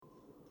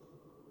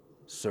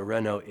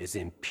Sereno is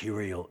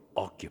Imperial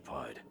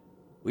occupied.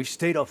 We've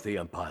stayed off the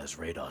Empire's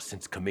radar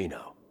since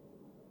Camino.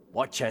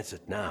 Why chance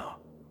it now?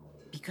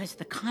 Because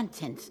the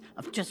contents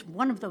of just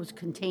one of those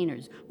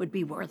containers would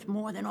be worth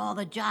more than all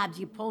the jobs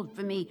you pulled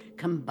for me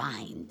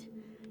combined.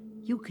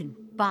 You can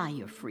buy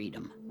your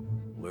freedom.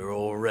 We're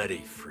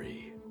already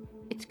free.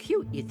 It's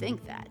cute you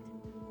think that.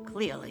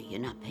 Clearly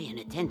you're not paying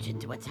attention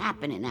to what's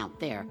happening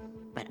out there,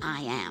 but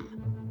I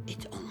am.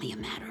 It's only a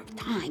matter of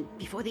time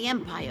before the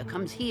Empire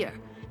comes here,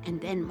 and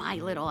then my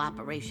little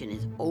operation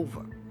is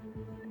over.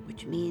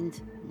 Which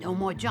means no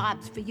more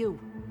jobs for you.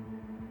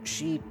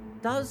 She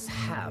does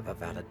have a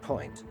valid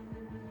point.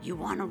 You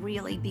want to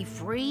really be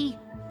free?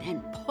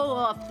 Then pull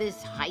off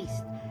this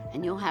heist,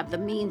 and you'll have the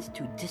means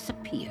to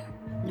disappear.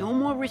 No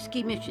more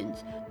risky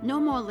missions, no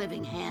more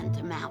living hand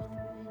to mouth.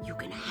 You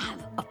can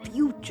have a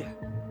future.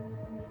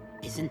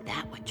 Isn't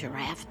that what you're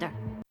after?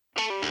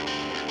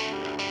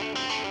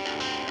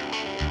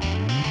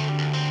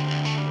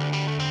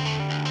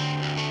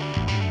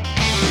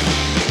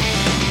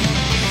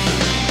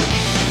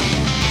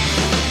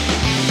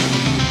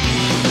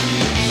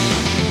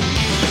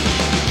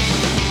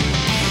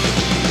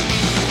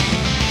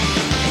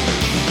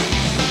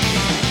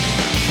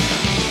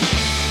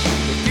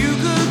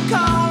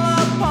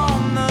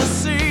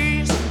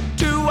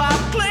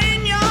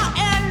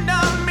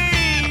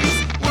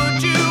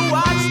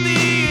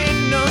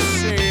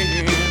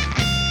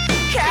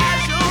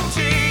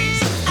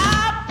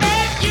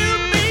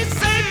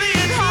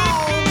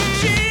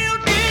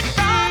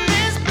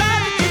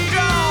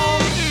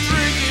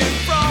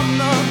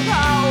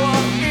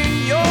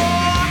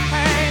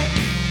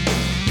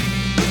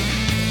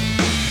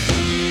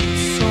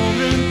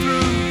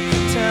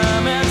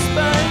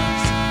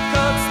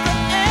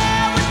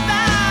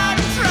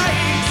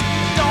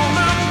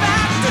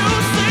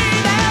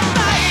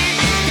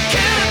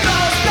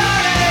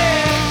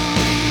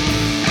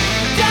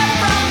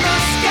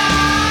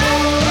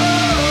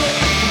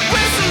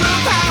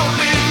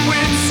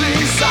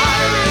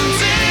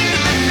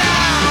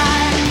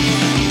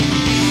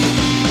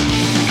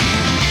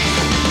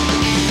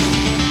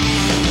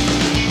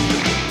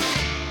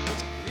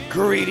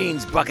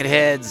 Greetings,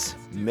 Bucketheads.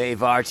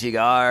 Mavar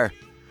Tigar.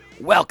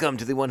 Welcome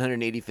to the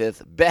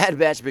 185th Bad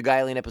Batch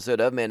Beguiling episode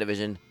of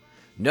Mandivision.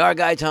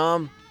 Nargai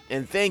Tom,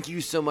 and thank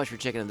you so much for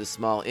checking out this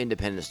small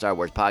independent Star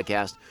Wars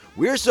podcast.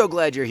 We're so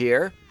glad you're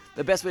here.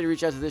 The best way to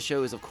reach out to this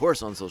show is, of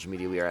course, on social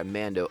media. We are at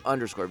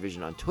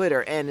Mando_Vision on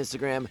Twitter and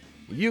Instagram.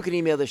 You can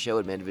email the show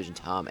at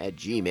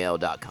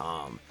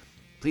mandivisiontom@gmail.com.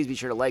 Please be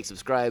sure to like,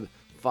 subscribe,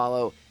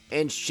 follow,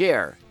 and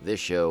share this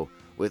show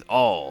with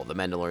all the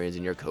Mandalorians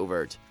in your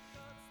covert.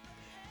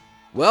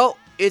 Well,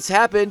 it's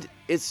happened.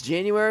 It's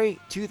January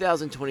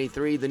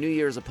 2023. The new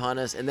year is upon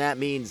us, and that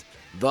means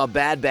The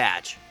Bad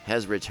Batch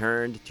has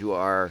returned to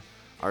our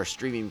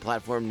streaming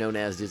platform known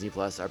as Disney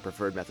Plus, our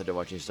preferred method of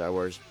watching Star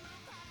Wars,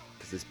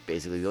 because it's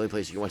basically the only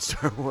place you can watch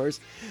Star Wars.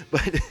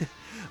 But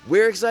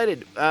we're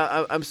excited.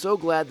 I'm so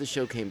glad the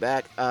show came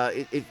back.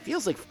 It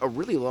feels like a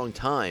really long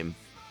time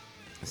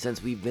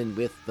since we've been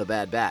with The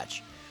Bad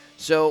Batch.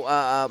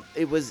 So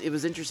it was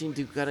interesting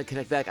to kind of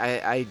connect back.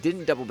 I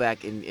didn't double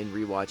back and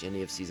rewatch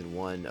any of season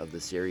 1 of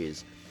the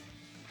series,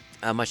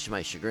 much to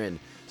my chagrin.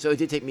 So it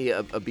did take me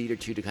a beat or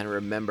two to kind of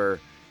remember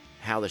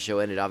how the show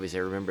ended. Obviously,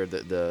 I remember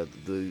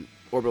the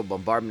orbital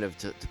bombardment of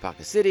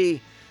Topeka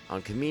City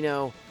on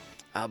Camino,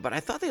 but I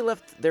thought they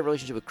left their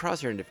relationship with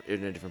Crosshair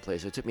in a different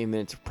place. So it took me a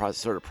minute to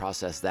sort of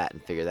process that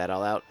and figure that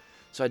all out.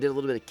 So I did a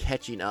little bit of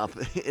catching up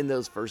in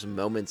those first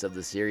moments of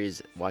the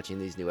series, watching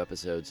these new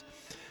episodes.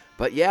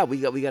 But yeah, we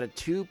got a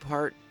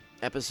 2-part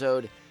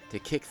episode to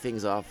kick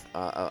things off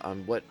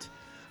on what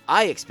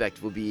I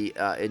expect will be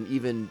an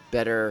even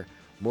better,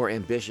 more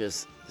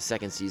ambitious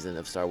second season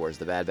of Star Wars: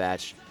 The Bad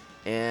Batch.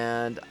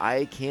 And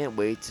I can't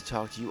wait to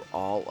talk to you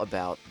all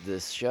about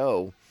this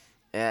show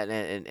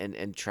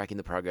and tracking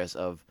the progress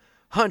of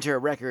Hunter,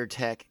 Wrecker,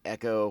 Tech,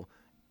 Echo,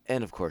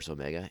 and of course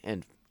Omega.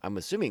 And I'm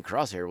assuming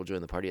Crosshair will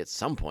join the party at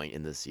some point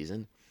in this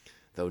season,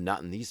 though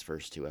not in these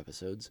first 2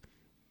 episodes.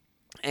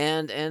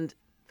 And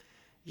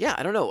yeah,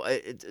 I don't know.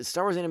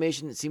 Star Wars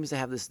animation seems to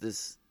have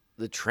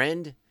the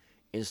trend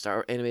in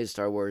animated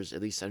Star Wars,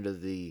 at least under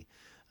the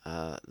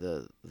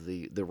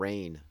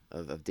reign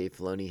of Dave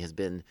Filoni, has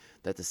been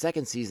that the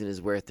second season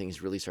is where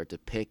things really start to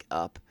pick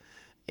up,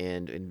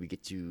 and we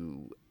get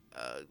to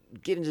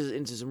get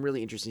into some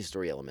really interesting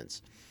story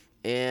elements.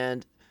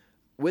 And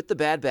with the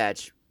Bad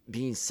Batch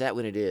being set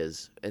when it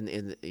is, and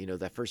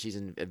that first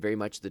season, very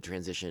much the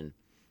transition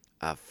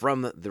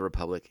from the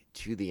Republic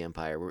to the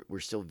Empire.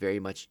 We're still very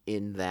much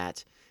in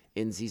that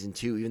in season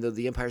 2, even though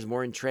the Empire's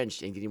more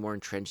entrenched and getting more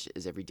entrenched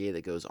as every day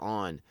that goes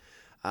on.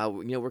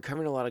 We're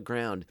covering a lot of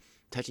ground,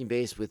 touching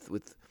base with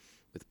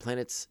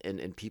planets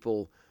and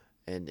people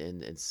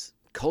and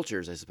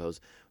cultures, I suppose,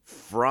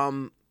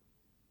 from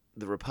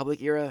the Republic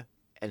era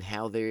and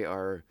how they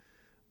are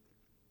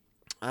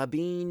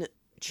being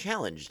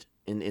challenged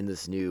in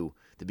this the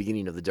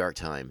beginning of the dark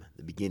time,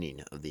 the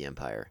beginning of the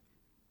Empire.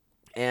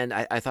 And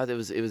I thought it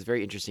was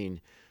very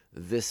interesting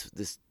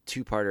this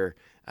two-parter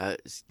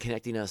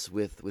connecting us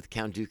with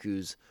Count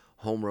Dooku's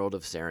homeworld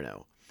of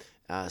Sereno.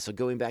 So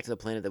going back to the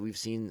planet that we've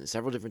seen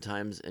several different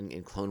times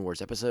in Clone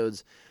Wars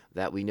episodes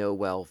that we know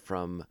well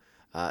from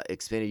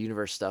expanded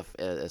universe stuff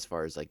as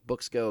far as like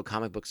books go,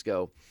 comic books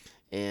go,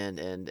 and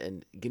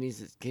getting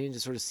to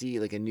sort of see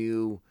like a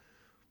new,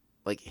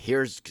 like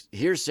here's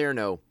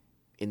Sereno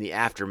in the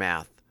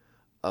aftermath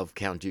of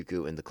Count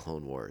Dooku in the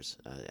Clone Wars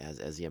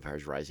as the Empire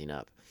is rising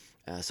up.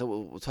 So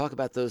we'll talk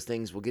about those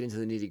things. We'll get into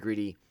the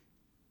nitty-gritty.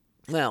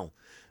 Well,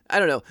 I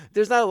don't know.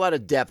 There's not a lot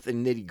of depth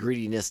and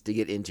nitty-grittiness to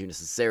get into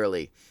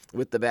necessarily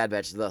with the Bad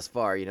Batch thus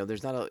far.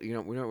 There's not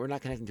we're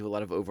not connecting to a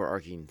lot of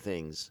overarching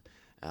things.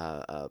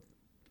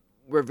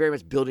 We're very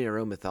much building our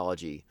own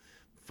mythology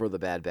for the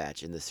Bad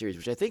Batch in the series,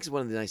 which I think is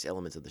one of the nice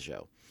elements of the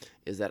show,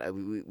 is that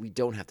we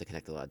don't have to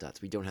connect a lot of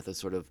dots. We don't have to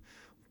sort of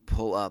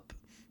pull up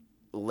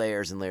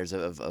layers and layers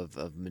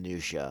of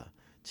minutia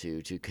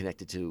to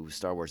connect it to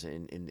Star Wars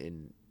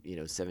in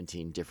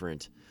 17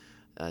 different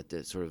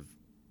sort of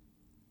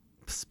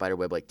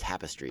spiderweb like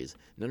tapestries.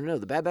 No.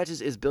 The Bad Batch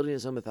is building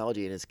its own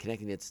mythology and is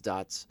connecting its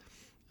dots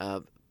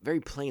very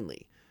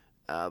plainly.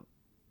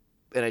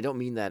 And I don't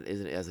mean that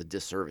as a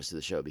disservice to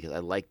the show, because I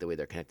like the way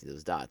they're connecting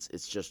those dots.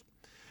 It's just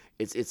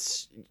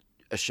it's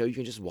a show you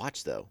can just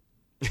watch, though.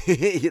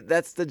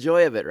 That's the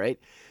joy of it, right?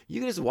 You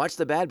can just watch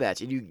the Bad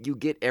Batch and you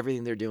get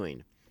everything they're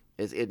doing.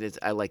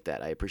 I like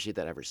that. I appreciate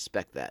that. I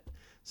respect that.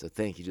 So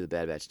thank you to the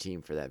Bad Batch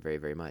team for that very,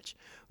 very much.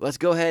 Let's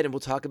go ahead and we'll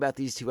talk about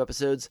these two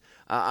episodes.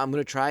 I'm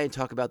going to try and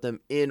talk about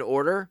them in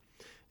order,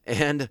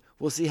 and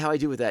we'll see how I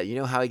do with that. You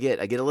know how I get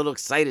a little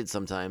excited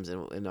sometimes,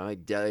 and I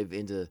dive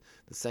into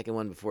the second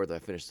one before I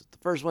finish the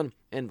first one,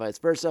 and vice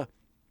versa.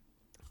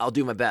 I'll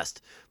do my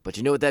best, but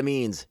you know what that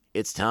means.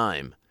 It's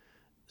time.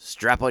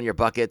 Strap on your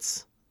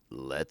buckets.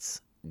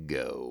 Let's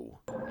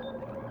go.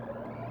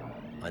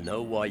 I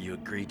know why you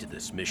agreed to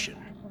this mission,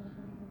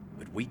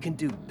 but we can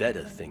do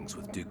better things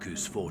with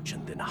Dooku's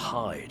fortune than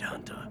hide,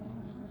 Hunter.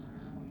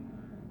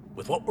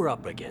 With what we're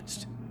up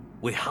against,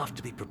 we have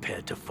to be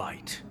prepared to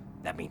fight.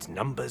 That means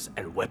numbers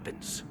and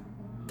weapons.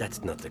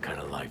 That's not the kind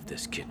of life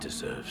this kid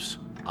deserves.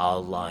 Our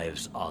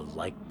lives are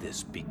like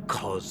this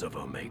because of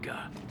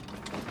Omega.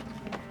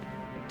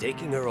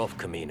 Taking her off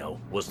Kamino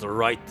was the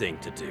right thing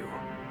to do,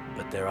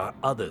 but there are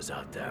others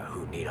out there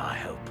who need our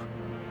help.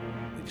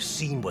 We've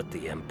seen what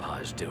the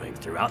Empire's doing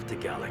throughout the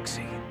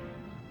galaxy.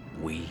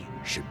 We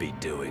should be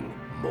doing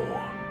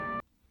more.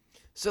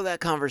 So that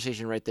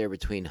conversation right there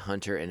between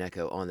Hunter and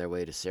Echo on their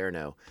way to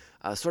Sereno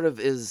sort of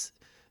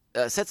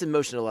sets in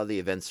motion a lot of the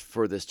events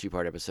for this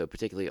two-part episode,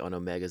 particularly on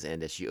Omega's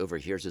end, as she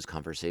overhears this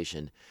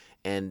conversation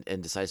and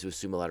decides to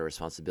assume a lot of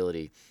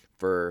responsibility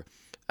for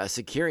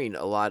securing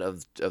a lot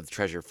of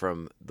treasure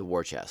from the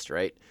war chest,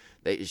 right?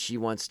 She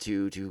wants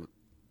to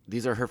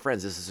these are her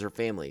friends, this is her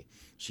family.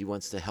 She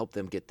wants to help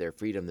them get their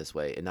freedom this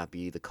way and not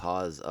be the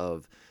cause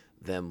of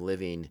them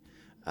living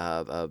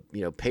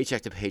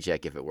paycheck to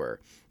paycheck, if it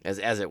were, as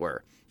it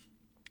were.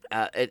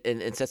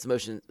 And sets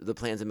the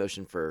plans in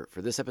motion for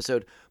this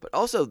episode. But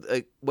also,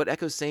 what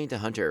Echo's saying to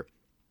Hunter,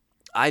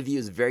 I view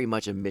as very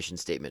much a mission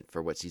statement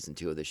for what season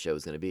 2 of this show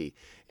is going to be.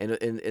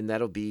 And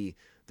that'll be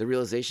the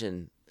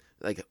realization,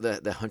 like,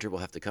 that Hunter will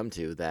have to come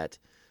to, that,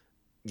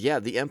 yeah,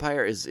 the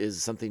Empire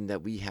is something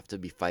that we have to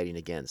be fighting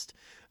against.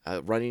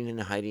 Running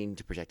and hiding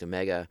to protect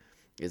Omega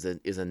is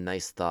a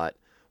nice thought,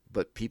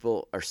 but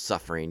people are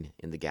suffering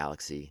in the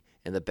galaxy,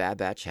 and the Bad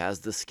Batch has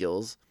the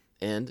skills,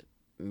 and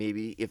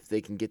maybe if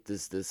they can get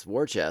this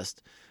war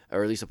chest,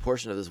 or at least a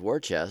portion of this war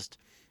chest,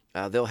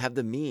 they'll have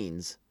the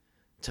means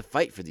to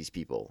fight for these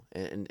people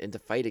and to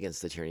fight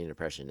against the tyranny and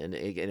oppression. And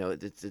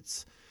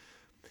it's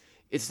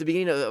the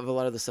beginning of a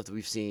lot of the stuff that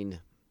we've seen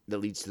that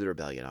leads to the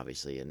rebellion,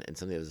 obviously, and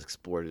something that was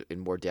explored in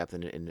more depth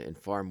and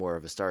far more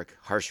of a stark,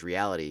 harsh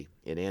reality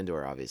in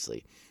Andor,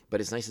 obviously.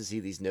 But it's nice to see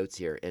these notes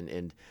here.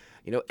 And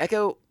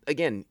Echo,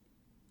 again,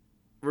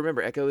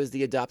 remember, Echo is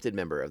the adopted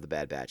member of the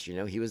Bad Batch.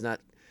 He was not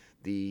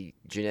the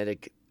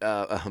genetic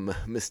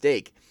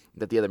mistake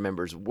that the other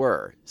members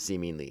were,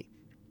 seemingly.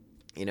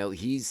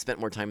 He's spent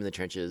more time in the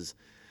trenches,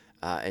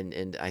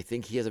 and I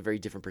think he has a very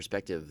different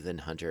perspective than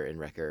Hunter and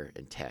Wrecker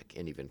and Tech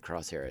and even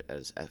Crosshair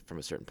as from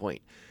a certain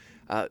point.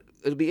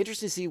 It'll be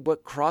interesting to see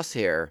what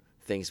Crosshair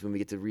thinks when we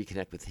get to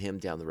reconnect with him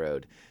down the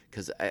road,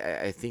 because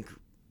I think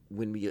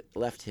when we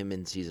left him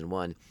in Season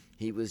 1,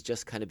 he was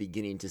just kind of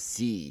beginning to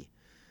see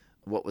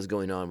what was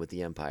going on with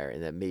the Empire,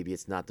 and that maybe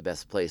it's not the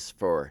best place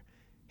for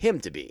him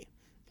to be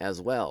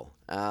as well.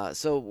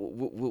 So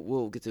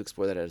we'll get to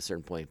explore that at a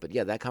certain point. But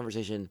yeah, that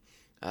conversation,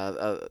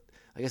 like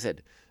I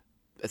said,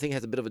 I think it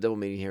has a bit of a double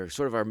meaning here.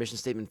 Sort of our mission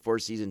statement for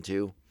Season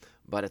 2,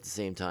 but at the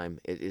same time,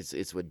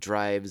 it's what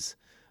drives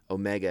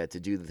Omega to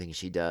do the things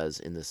she does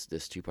in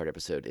this two-part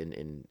episode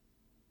in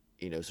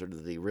sort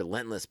of the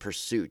relentless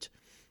pursuit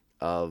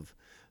of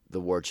the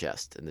war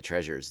chest and the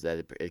treasures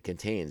that it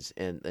contains,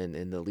 and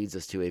that leads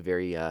us to a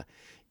very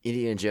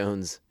Indiana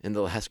Jones and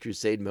the Last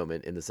Crusade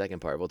moment in the second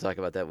part. We'll talk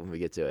about that when we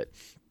get to it.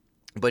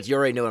 But you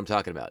already know what I'm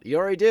talking about. You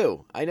already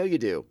do. I know you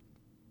do.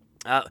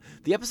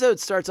 The episode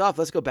starts off.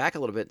 Let's go back a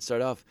little bit.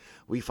 Start off.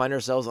 We find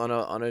ourselves on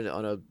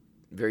a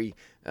very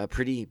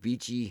pretty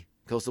beachy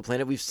coastal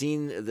planet. We've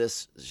seen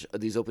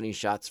these opening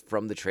shots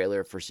from the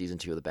trailer for season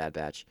 2 of the Bad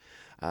Batch.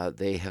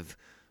 They have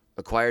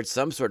acquired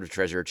some sort of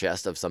treasure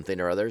chest of something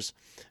or others,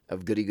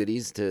 of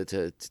goodies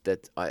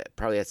that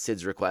probably at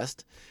Sid's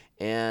request,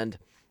 and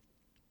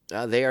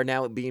they are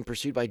now being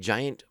pursued by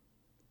giant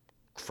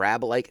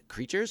crab-like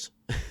creatures.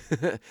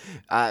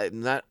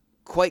 Not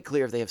quite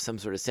clear if they have some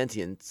sort of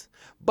sentience,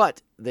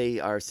 but they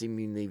are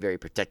seemingly very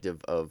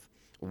protective of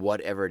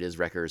whatever it is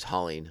Wrecker is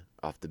hauling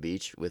off the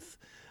beach with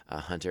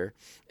Hunter,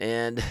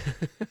 and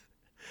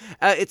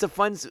it's a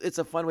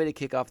fun way to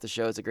kick off the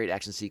show. It's a great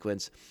action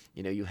sequence.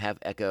 You have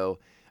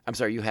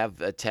you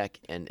have Tech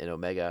and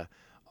Omega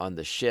on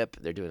the ship.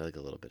 They're doing like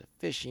a little bit of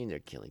fishing. They're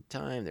killing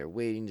time. They're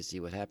waiting to see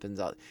what happens.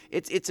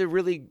 It's a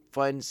really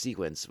fun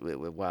sequence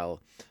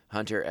while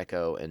Hunter,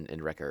 Echo,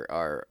 and Wrecker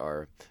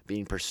are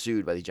being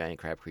pursued by the giant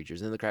crab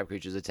creatures. And then the crab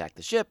creatures attack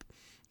the ship,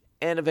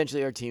 and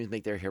eventually our teams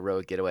make their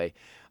heroic getaway.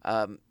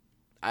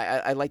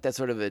 I like that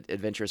sort of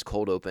adventurous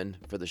cold open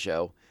for the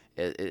show.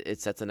 It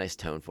sets a nice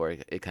tone for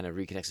it. It kind of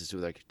reconnects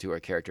us to our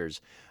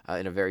characters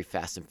in a very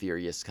Fast and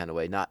Furious kind of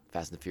way. Not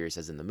Fast and Furious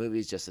as in the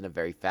movies, just in a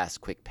very fast,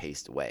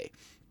 quick-paced way.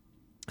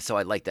 So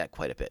I like that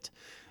quite a bit.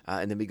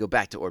 And then we go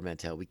back to Ord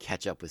Mantell. We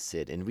catch up with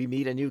Sid, and we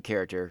meet a new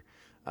character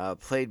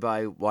played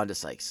by Wanda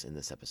Sykes in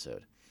this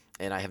episode.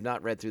 And I have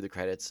not read through the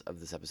credits of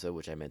this episode,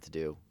 which I meant to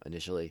do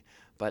initially,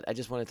 but I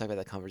just want to talk about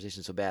that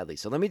conversation so badly.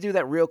 So let me do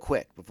that real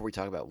quick before we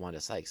talk about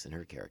Wanda Sykes and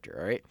her character,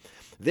 all right?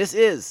 This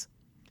is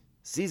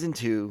Season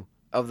 2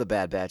 of The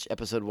Bad Batch,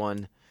 Episode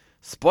 1,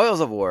 Spoils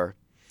of War.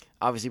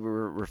 Obviously,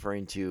 we're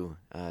referring to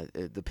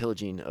the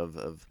pillaging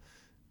of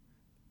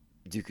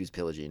Dooku's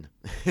pillaging.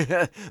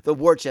 The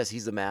war chest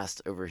he's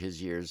amassed over his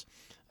years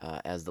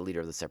as the leader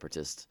of the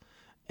Separatists.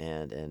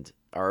 And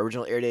our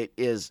original air date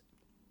is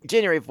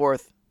January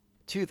 4th,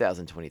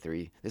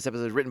 2023. This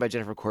episode is written by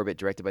Jennifer Corbett,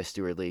 directed by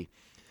Stuart Lee.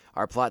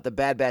 Our plot: the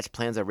Bad Batch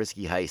plans a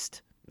risky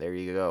heist. There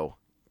you go.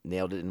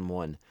 Nailed it in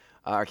one.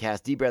 Our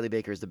cast: D. Bradley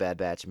Baker is the Bad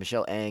Batch.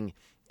 Michelle Ang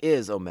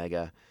is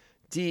Omega.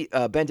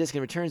 Ben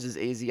Diskin returns as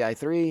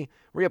AZI-3.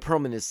 Rhea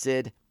Perlman is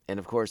Sid. And,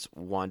 of course,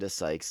 Wanda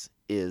Sykes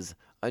is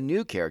a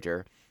new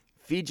character,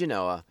 Phee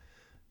Genoa.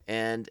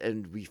 And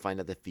we find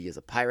out that Phee is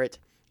a pirate.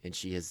 And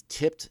she has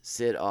tipped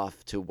Sid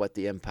off to what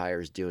the Empire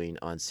is doing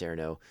on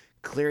Sereno,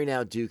 clearing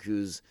out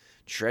Dooku's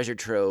treasure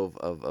trove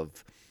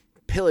of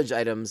pillage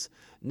items,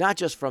 not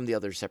just from the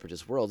other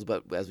Separatist worlds,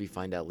 but as we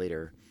find out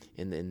later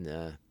in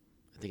I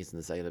think it's in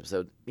the second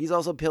episode, he's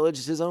also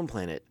pillaged his own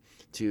planet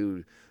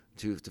to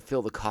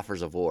fill the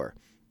coffers of war.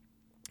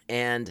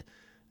 And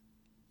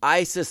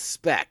I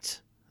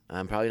suspect,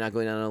 I'm probably not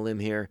going out on a limb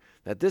here,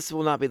 that this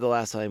will not be the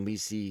last time we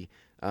see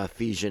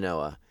Phee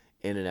Genoa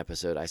in an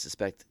episode. I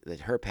suspect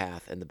that her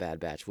path and the Bad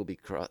Batch will be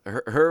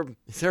her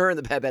and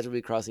the Bad Batch will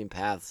be crossing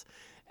paths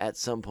at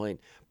some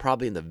point,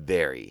 probably in the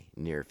very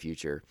near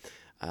future.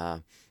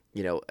 Hunter's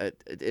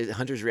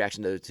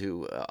reaction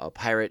to a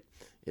pirate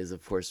is,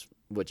 of course,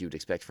 what you would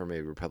expect from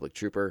a Republic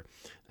trooper.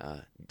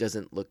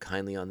 Doesn't look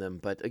kindly on them.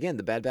 But again,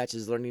 the Bad Batch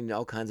is learning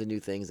all kinds of new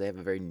things. They have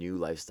a very new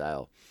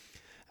lifestyle.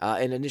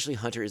 And initially,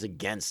 Hunter is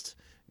against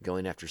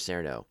going after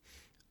Sereno,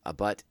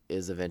 but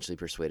is eventually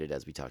persuaded,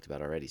 as we talked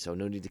about already. So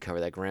no need to cover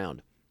that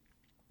ground.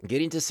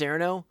 Getting to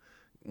Sereno,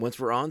 once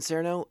we're on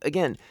Sereno,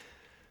 again,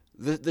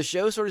 the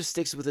show sort of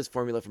sticks with its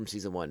formula from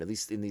Season 1, at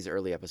least in these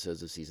early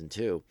episodes of Season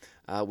 2,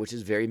 which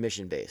is very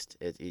mission-based.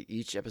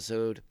 Each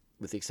episode,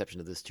 with the exception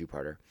of this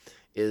two-parter,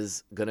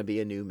 is going to be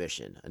a new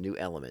mission, a new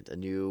element, a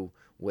new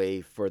way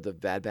for the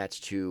Bad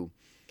Batch to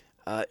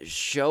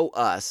show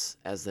us,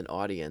 as an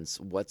audience,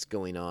 what's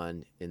going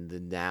on in the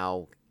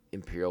now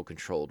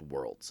Imperial-controlled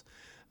worlds.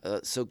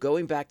 So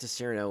going back to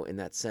Sereno in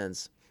that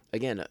sense,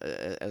 again,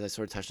 as I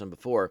sort of touched on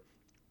before,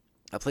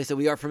 a place that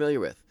we are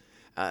familiar with.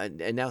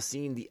 And now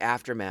seeing the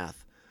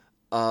aftermath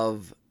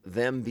of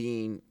them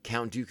being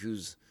Count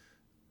Dooku's,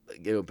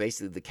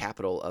 basically the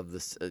capital of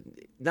this,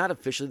 not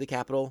officially the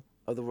capital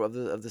of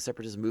the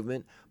Separatist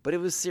movement, but it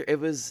was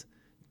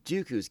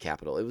Dooku's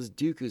capital. It was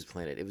Dooku's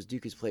planet. It was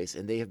Dooku's place,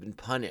 and they have been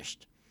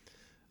punished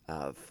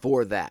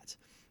for that,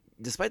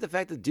 despite the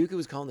fact that Dooku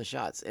was calling the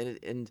shots.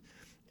 And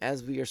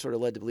as we are sort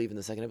of led to believe in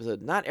the second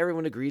episode, not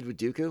everyone agreed with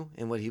Dooku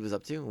and what he was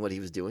up to and what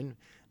he was doing.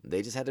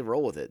 They just had to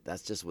roll with it.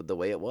 That's just the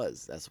way it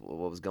was. That's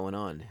what was going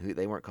on.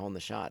 They weren't calling the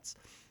shots.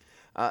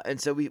 And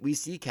so we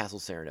see Castle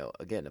Sereno,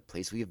 again, a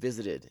place we have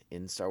visited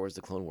in Star Wars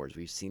The Clone Wars.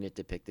 We've seen it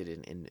depicted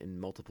in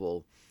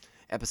multiple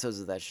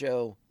episodes of that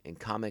show, in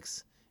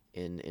comics,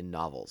 in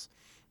novels.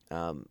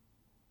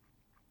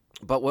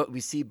 But what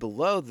we see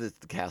below the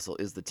castle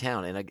is the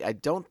town. And I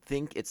don't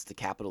think it's the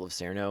capital of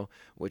Sereno,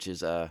 which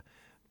is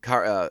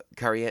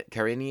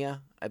Carenia,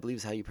 I believe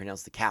is how you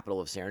pronounce the capital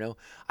of Sereno.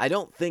 I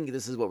don't think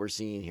this is what we're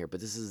seeing here, but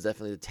this is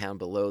definitely the town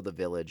below the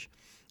village.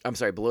 I'm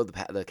sorry, below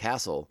the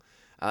castle.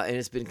 And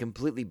it's been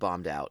completely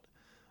bombed out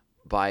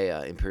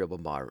by Imperial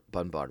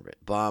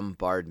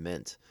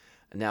bombardment.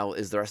 Now,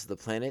 is the rest of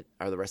the planet,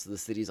 are the rest of the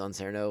cities on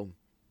Sereno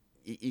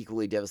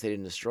equally devastated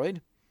and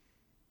destroyed?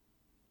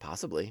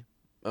 Possibly.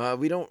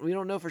 We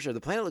don't know for sure. The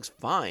planet looks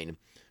fine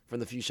from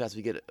the few shots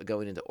we get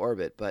going into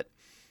orbit, but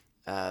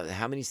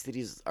how many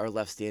cities are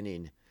left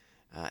standing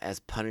as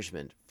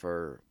punishment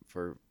for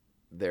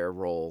their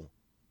role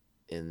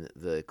in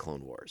the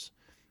Clone Wars?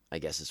 I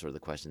guess is sort of the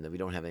question that we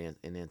don't have any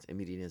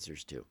immediate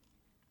answers to.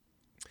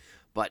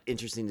 But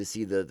interesting to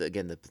see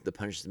the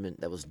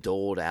punishment that was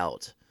doled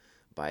out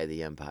by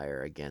the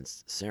Empire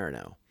against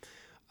Sereno.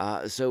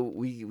 So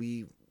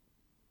we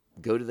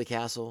go to the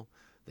castle.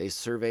 They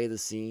survey the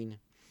scene.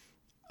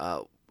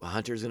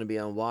 Hunter's going to be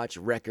on watch.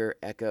 Wrecker,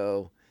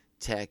 Echo,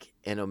 Tech,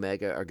 and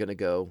Omega are going to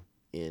go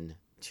in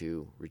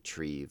to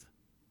retrieve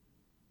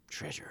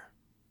treasure.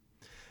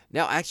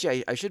 Now,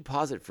 actually, I should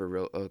pause it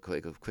for a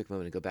quick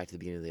moment and go back to the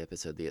beginning of the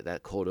episode,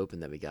 that cold open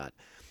that we got.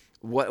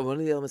 One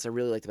of the elements I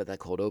really liked about that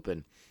cold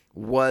open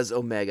was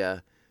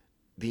Omega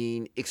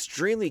being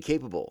extremely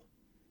capable.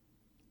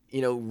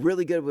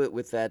 Really good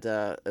with that.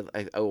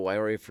 I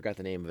already forgot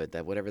the name of it.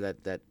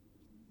 That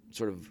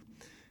sort of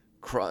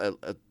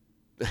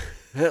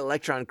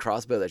electron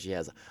crossbow that she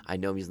has. I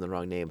know I'm using the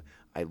wrong name.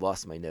 I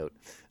lost my note.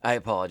 I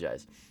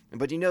apologize.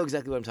 But you know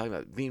exactly what I'm talking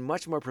about. Being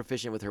much more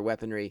proficient with her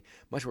weaponry,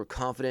 much more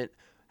confident,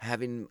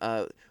 having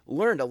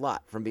learned a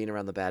lot from being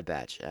around the Bad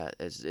Batch,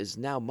 is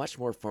now much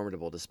more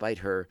formidable despite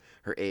her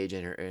age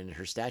and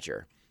her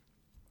stature.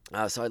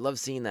 So I love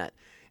seeing that.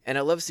 And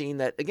I love seeing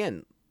that,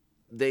 again,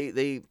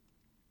 they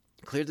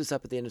cleared this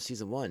up at the end of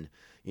season 1.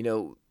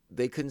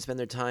 They couldn't spend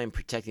their time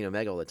protecting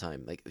Omega all the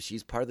time. Like,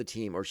 she's part of the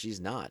team or she's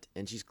not,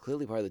 and she's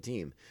clearly part of the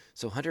team.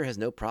 So Hunter has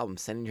no problem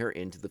sending her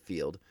into the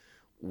field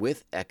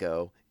with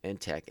Echo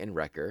and Tech and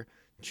Wrecker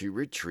to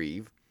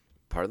retrieve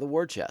part of the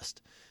war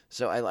chest.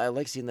 So I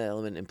like seeing that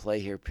element in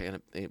play here,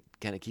 kind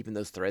of keeping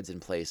those threads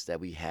in place that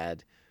we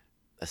had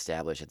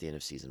established at the end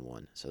of season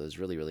 1. So it was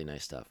really, really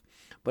nice stuff.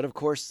 But of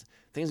course,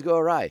 things go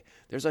awry.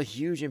 There's a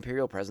huge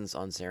Imperial presence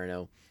on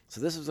Sereno, so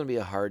this was going to be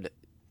a hard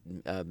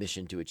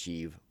mission to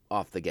achieve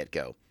off the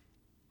get-go.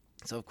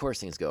 So of course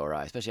things go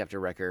awry, especially after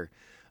Wrecker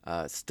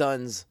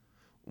stuns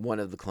one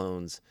of the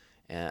clones,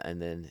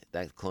 and then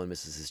that clone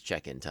misses his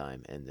check-in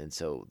time, and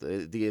so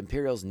the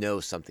Imperials know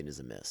something is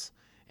amiss,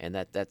 and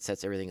that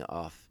sets everything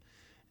off.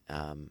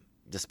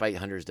 Despite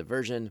Hunter's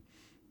diversion,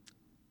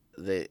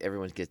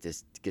 everyone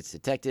gets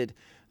detected.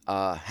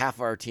 Half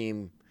our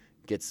team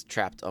gets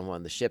trapped on one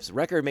of the ships.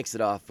 Wrecker makes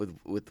it off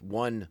with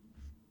one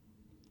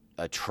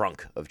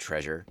trunk of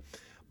treasure,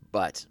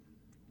 but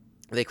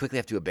they quickly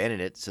have to abandon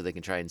it so they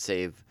can try and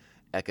save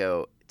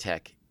Echo,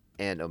 Tech,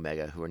 and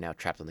Omega, who are now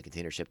trapped on the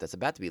container ship that's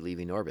about to be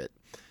leaving orbit.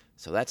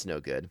 So that's no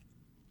good.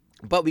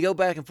 But we go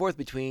back and forth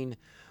between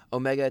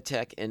Omega,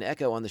 Tech, and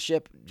Echo on the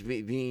ship,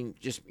 being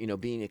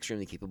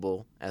extremely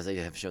capable, as they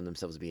have shown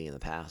themselves being in the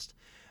past,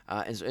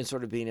 and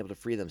sort of being able to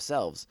free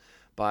themselves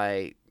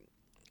by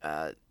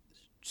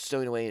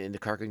stowing away in the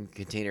cargo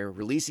container,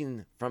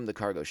 releasing from the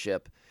cargo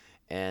ship,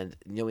 and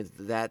knowing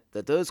that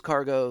those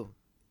cargo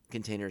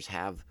containers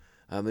have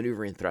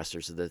maneuvering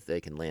thrusters so that they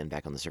can land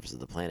back on the surface of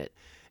the planet.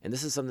 And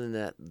this is something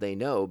that they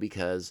know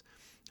because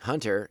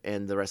Hunter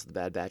and the rest of the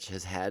Bad Batch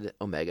has had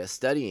Omega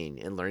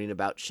studying and learning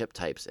about ship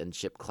types and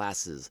ship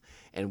classes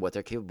and what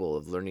they're capable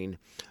of, learning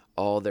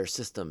all their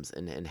systems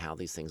and how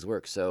these things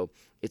work. So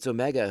it's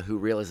Omega who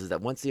realizes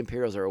that once the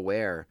Imperials are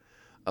aware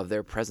of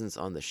their presence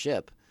on the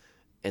ship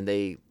and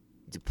they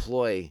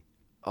deploy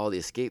all the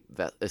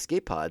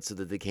escape pods so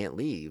that they can't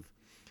leave,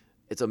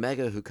 it's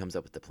Omega who comes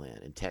up with the plan.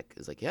 And Tech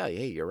is like, yeah,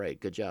 hey, you're right.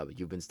 Good job.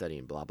 You've been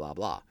studying, blah, blah,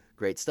 blah.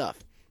 Great stuff.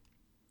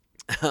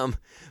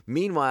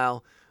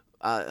 Meanwhile,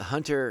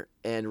 Hunter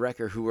and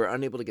Wrecker, who were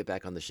unable to get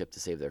back on the ship to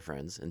save their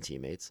friends and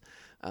teammates,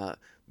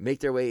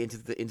 make their way into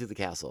the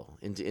castle,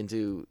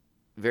 into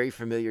very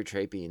familiar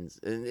trappings,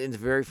 into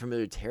very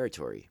familiar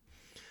territory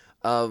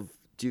of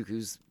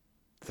Dooku's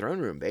throne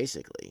room,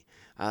 basically.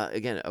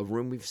 Again, a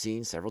room we've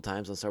seen several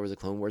times on Star Wars: The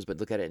Clone Wars, but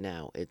look at it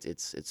now.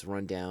 It's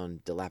run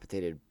down,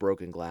 dilapidated,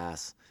 broken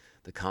glass.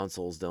 The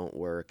consoles don't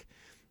work.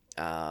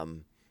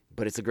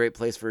 But it's a great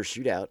place for a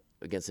shootout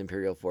against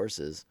Imperial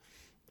forces.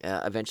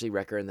 Eventually,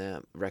 Wrecker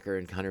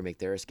and Hunter make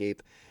their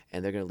escape,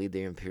 and they're going to lead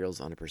the Imperials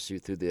on a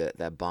pursuit through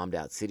that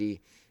bombed-out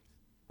city.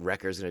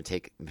 Wrecker's going to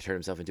turn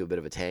himself into a bit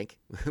of a tank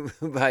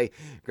by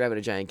grabbing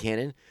a giant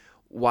cannon,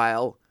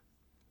 while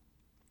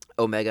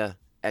Omega,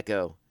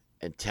 Echo,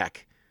 and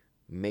Tech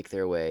make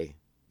their way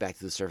back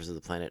to the surface of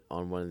the planet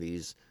on one of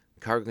these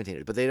cargo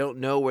containers. But they don't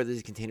know where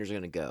these containers are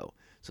going to go.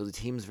 So the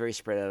team's very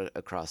spread out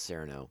across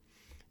Sereno.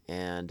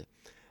 And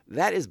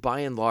that is, by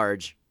and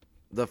large,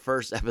 the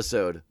first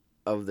episode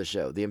of the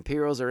show. The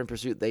Imperials are in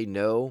pursuit. They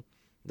know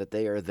that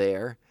they are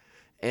there.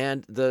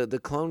 And the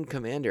clone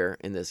commander,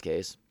 in this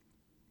case,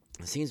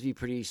 seems to be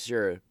pretty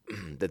sure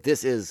that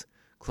this is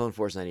Clone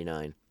Force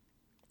 99,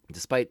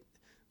 despite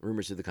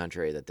rumors to the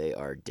contrary that they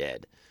are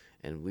dead.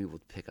 And we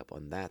will pick up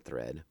on that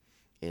thread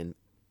in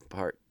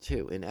part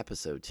 2, in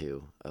episode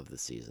 2 of the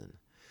season.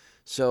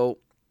 So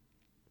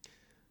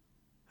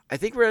I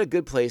think we're at a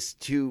good place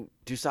to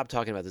stop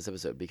talking about this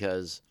episode,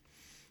 because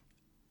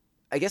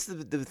I guess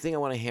the thing I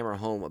want to hammer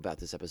home about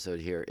this episode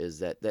here is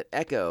that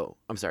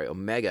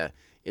Omega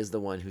is the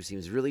one who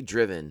seems really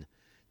driven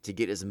to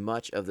get as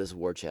much of this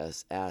war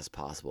chest as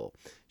possible.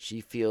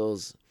 She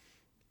feels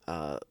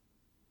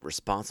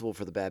responsible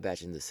for the Bad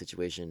Batch in the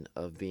situation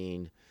of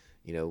being,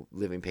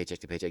 living paycheck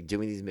to paycheck,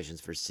 doing these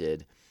missions for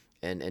Sid,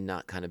 and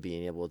not kind of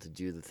being able to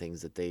do the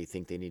things that they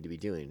think they need to be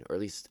doing, or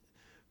at least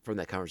from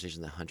that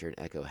conversation that Hunter and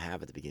Echo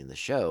have at the beginning of the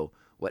show,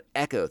 what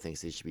Echo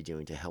thinks they should be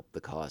doing to help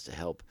the cause, to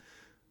help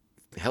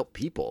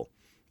people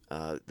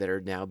that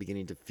are now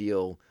beginning to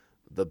feel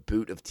the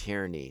boot of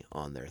tyranny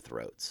on their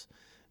throats.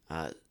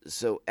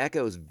 So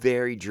Echo is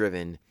very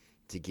driven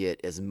to get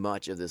as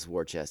much of this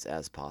war chest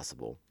as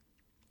possible,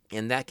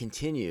 and that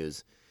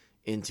continues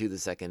into the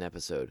second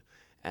episode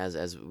as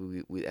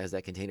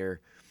that container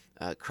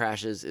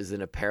crashes, is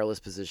in a perilous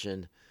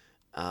position.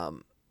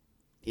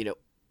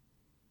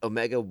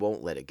 Omega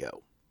won't let it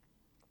go.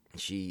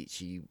 She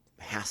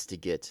has to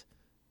get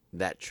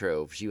that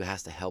trove. She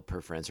has to help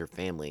her friends, her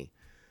family,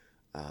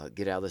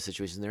 get out of the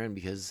situation they're in,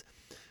 because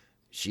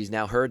she's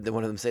now heard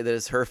one of them say that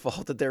it's her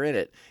fault that they're in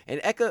it.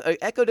 And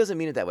Echo doesn't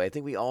mean it that way. I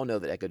think we all know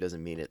that Echo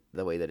doesn't mean it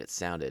the way that it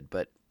sounded.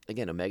 But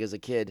again, Omega's a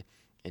kid,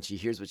 and she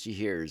hears what she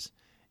hears,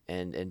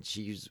 and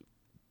she's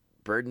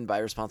burdened by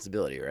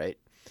responsibility, right?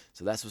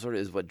 So that's what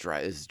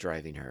is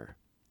driving her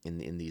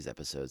in these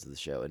episodes of the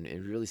show, and we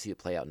really see it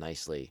play out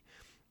nicely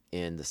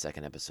in the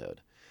second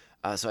episode.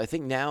 So I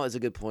think now is a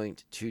good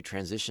point to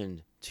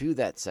transition to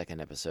that second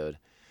episode,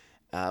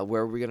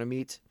 where we're gonna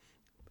meet.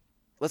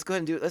 Let's go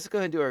ahead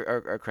and do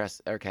our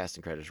cast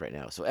and credits right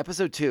now. So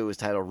episode 2 is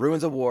titled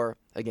 "Ruins of War."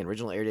 Again,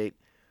 original air date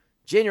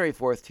January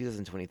 4th,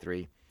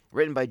 2023.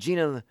 Written by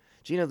Gina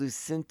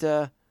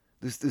Lucita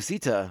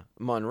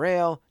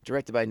Monreal,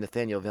 directed by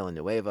Nathaniel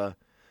Villanueva.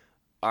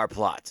 Our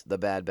plot: the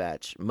Bad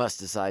Batch must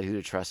decide who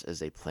to trust as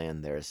they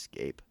plan their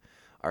escape.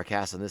 Our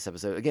cast on this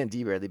episode, again,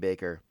 D. Bradley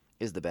Baker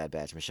is the Bad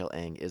Batch. Michelle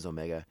Ang is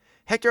Omega.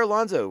 Hector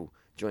Alonso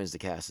joins the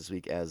cast this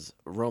week as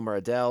Roma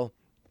Adele,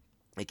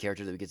 a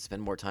character that we get to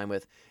spend more time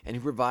with, and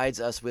who provides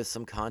us with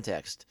some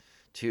context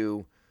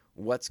to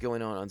what's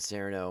going on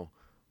Sereno.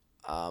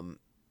 And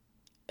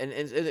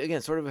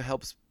again, sort of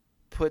helps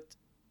put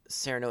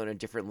Sereno in a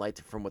different light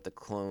from what the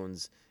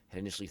clones had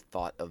initially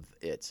thought of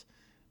it,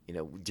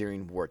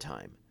 during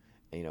wartime,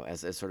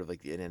 as sort of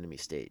like an enemy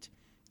state.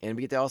 And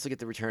we also get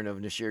the return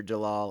of Nasir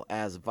Jalal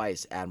as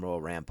Vice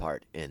Admiral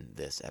Rampart in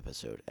this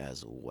episode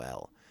as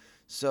well.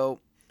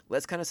 So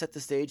let's kind of set the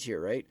stage here,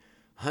 right?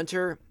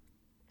 Hunter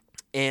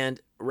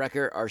and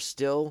Wrecker are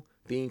still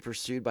being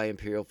pursued by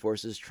Imperial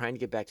forces, trying to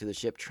get back to the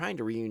ship, trying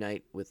to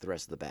reunite with the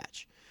rest of the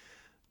batch.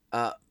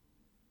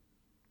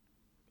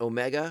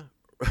 Omega,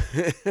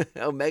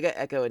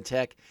 Echo, and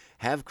Tech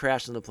have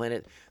crashed on the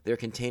planet. Their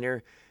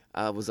container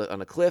was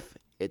on a cliff.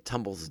 It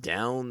tumbles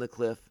down the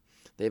cliff.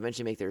 They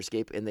eventually make their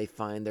escape, and they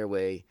find their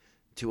way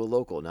to a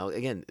local. Now,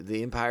 again,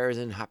 the Empire is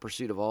in hot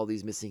pursuit of all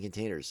these missing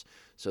containers,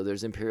 so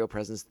there's Imperial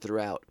presence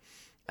throughout.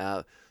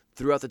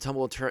 Throughout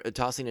the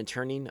tossing and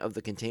turning of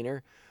the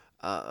container,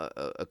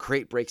 a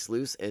crate breaks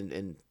loose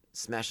and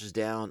smashes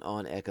down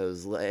on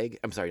Echo's leg.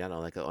 I'm sorry, not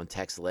on Echo, on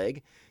Tech's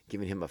leg,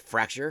 giving him a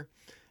fracture.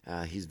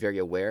 He's very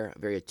aware,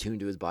 very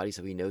attuned to his body,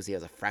 so he knows he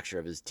has a fracture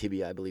of his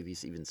tibia. I believe he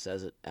even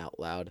says it out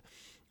loud.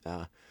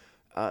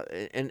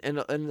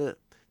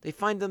 They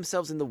find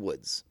themselves in the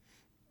woods,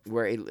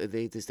 where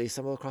they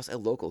stumble across a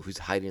local who's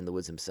hiding in the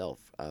woods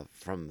himself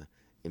from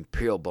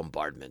Imperial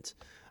bombardment,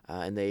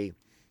 and they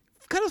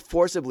kind of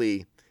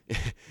forcibly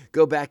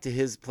go back to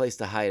his place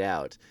to hide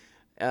out.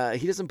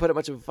 He doesn't put up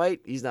much of a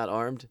fight. He's not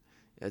armed.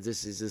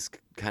 This is this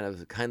kind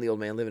of kindly old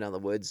man living out in the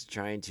woods,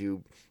 trying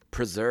to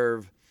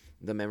preserve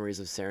the memories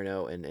of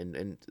Sereno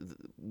and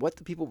what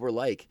the people were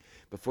like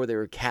before they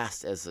were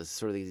cast as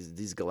sort of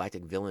these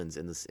galactic villains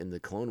in the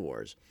Clone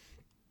Wars.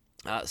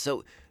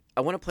 So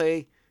I want to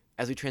play,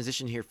 as we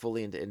transition here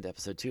fully into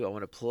episode 2, I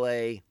want to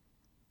play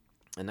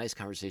a nice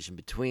conversation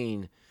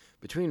between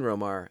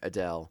Romar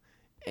Adele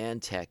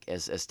and Tech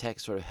as Tech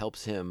sort of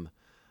helps him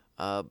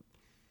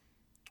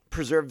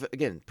preserve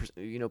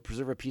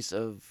a piece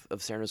of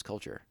Sereno's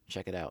culture.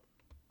 Check it out.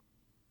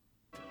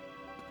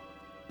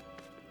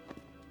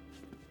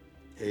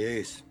 Hey,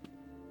 Ace.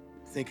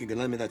 Think you can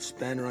lend me that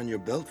spanner on your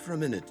belt for a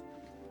minute?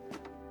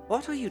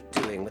 What are you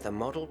doing with a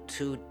Model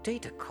 2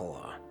 data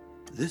core?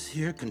 This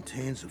here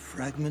contains a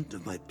fragment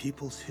of my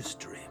people's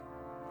history.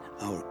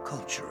 Our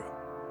culture,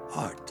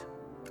 art,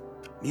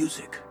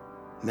 music,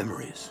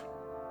 memories.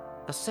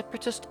 A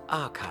separatist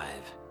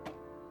archive.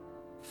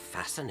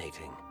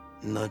 Fascinating.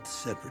 Not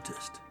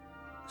separatist.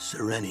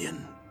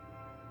 Serenian.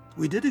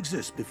 We did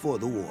exist before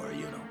the war,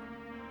 you know.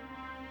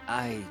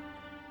 I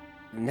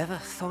never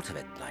thought of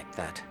it like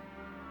that.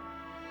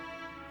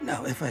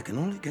 Now, if I can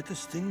only get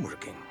this thing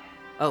working.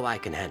 Oh, I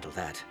can handle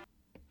that.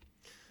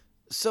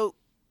 So,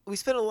 we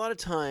spent a lot of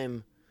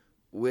time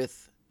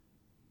with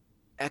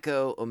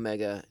Echo,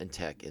 Omega, and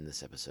Tech in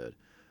this episode.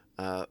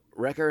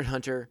 Wrecker and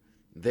Hunter,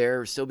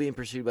 they're still being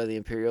pursued by the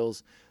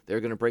Imperials. They're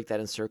going to break that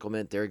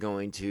encirclement. They're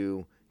going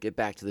to get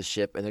back to the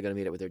ship, and they're going to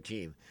meet up with their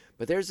team.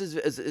 But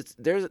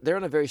they're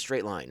on a very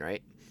straight line,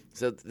 right?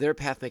 So their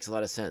path makes a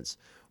lot of sense.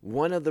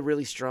 One of the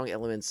really strong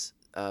elements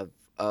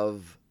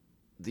of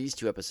these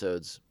 2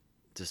 episodes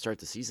to start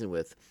the season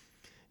with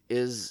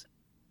is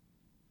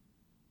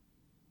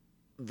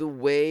the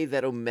way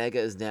that Omega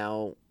is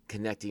now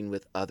connecting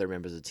with other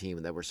members of the team,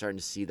 and that we're starting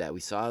to see that. We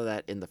saw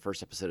that in the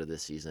first episode of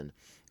this season,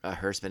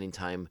 her spending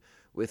time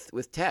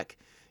with Tech,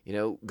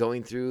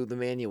 going through the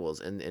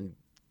manuals and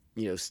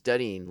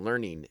studying,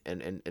 learning,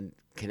 and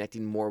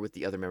connecting more with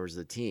the other members of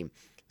the team.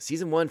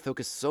 Season 1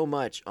 focused so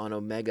much on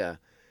Omega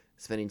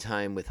spending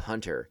time with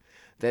Hunter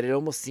that it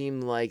almost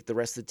seemed like the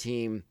rest of the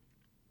team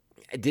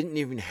didn't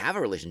even have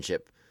a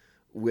relationship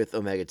with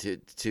Omega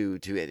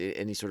to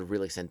any sort of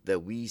real extent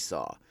that we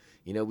saw.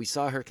 We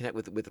saw her connect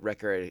with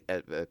Wrecker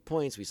at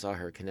points. We saw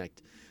her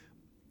connect,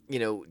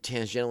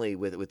 tangentially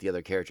with the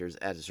other characters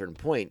at a certain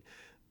point.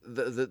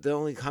 The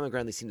only common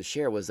ground they seemed to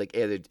share was like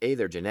A,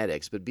 their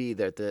genetics, but B,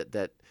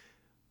 that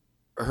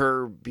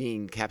her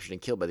being captured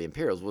and killed by the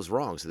Imperials was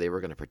wrong, so they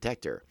were going to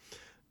protect her.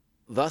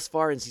 Thus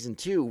far in season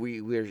 2,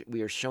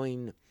 we're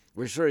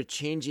sort of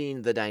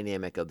changing the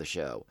dynamic of the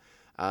show,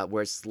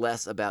 where it's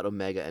less about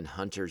Omega and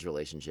Hunter's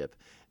relationship,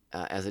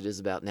 as it is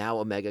about now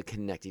Omega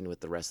connecting with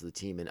the rest of the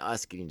team and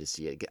us getting to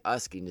see it,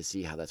 us getting to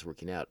see how that's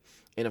working out.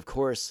 And of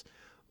course,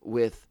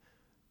 with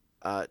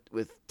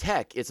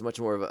Tech, it's much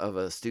more of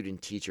a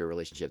student-teacher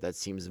relationship. That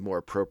seems more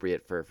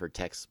appropriate for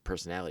Tech's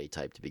personality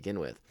type to begin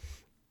with.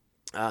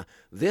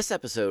 This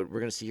episode,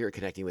 we're going to see her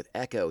connecting with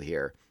Echo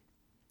here.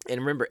 And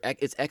remember,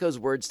 it's Echo's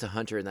words to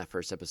Hunter in that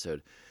first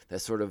episode that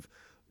sort of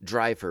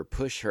drive her,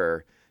 push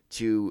her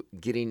to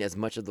getting as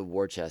much of the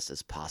war chest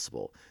as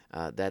possible.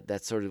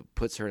 That sort of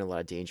puts her in a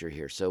lot of danger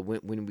here. So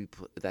when we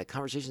that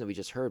conversation that we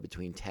just heard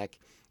between Tech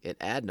and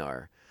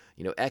Adnar,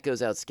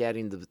 Echo's out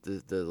scouting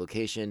the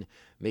location,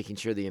 making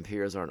sure the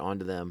Imperials aren't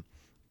onto them.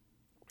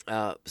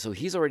 So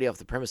he's already off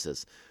the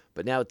premises.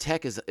 But now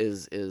Tech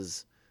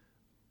is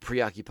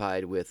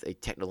preoccupied with a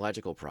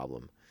technological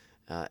problem,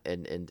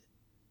 and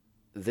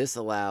this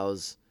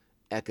allows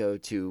Echo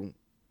to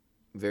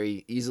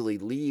very easily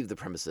leave the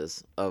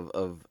premises of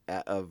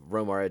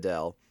Romar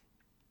Adel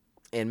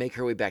and make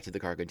her way back to the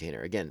cargo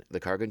container. Again, the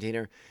cargo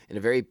container in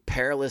a very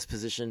perilous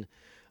position,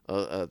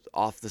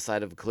 off the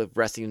side of a cliff,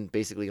 resting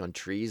basically on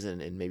trees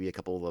and maybe a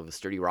couple of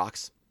sturdy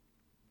rocks.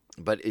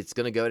 But it's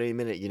going to go at any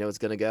minute. It's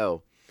going to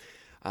go.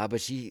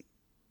 But she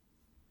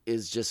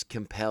is just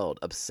compelled,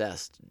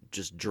 obsessed,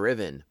 just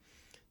driven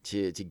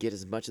to get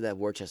as much of that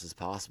war chest as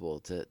possible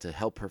to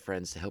help her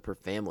friends, to help her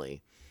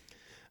family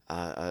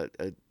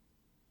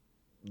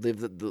live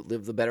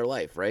the better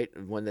life, right?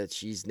 One that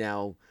she's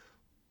now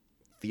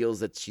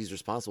feels that she's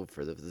responsible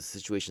for the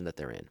situation that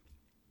they're in.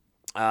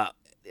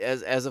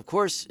 As of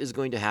course is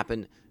going to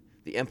happen,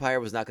 the Empire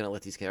was not going to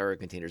let these cargo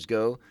containers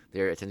go.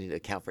 They're attempting to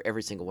account for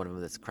every single one of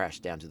them that's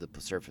crashed down to the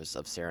surface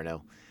of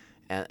Sereno.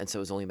 And so it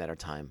was only a matter of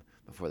time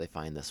before they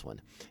find this one.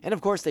 And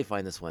of course they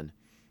find this one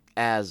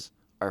as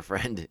our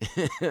friend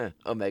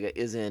Omega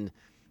is in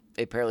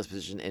a perilous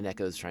position and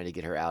Echo's trying to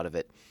get her out of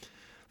it.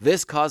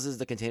 This causes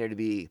the container to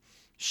be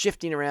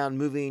shifting around,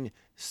 moving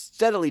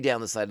steadily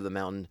down the side of the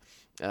mountain,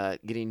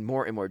 getting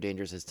more and more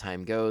dangerous as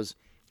time goes,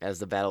 as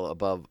the battle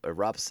above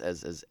erupts,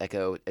 as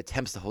Echo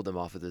attempts to hold them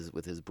off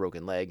with his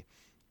broken leg.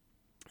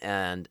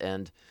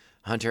 And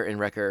Hunter and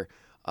Wrecker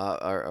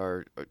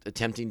are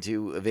attempting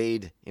to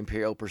evade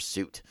Imperial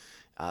pursuit.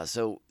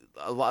 So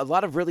a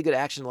lot of really good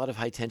action, a lot of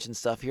high-tension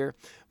stuff here.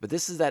 But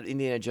this is that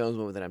Indiana Jones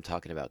moment that I'm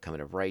talking about coming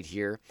up right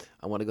here.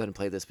 I want to go ahead and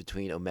play this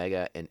between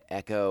Omega and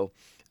Echo.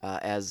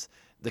 As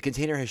the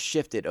container has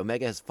shifted,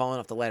 Omega has fallen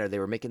off the ladder. They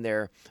were making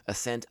their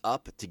ascent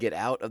up to get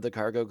out of the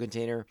cargo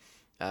container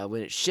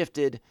when it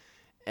shifted,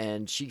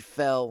 and she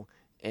fell,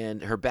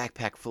 and her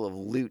backpack full of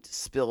loot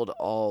spilled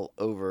all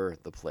over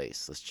the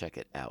place. Let's check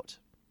it out.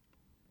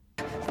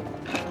 Hurry!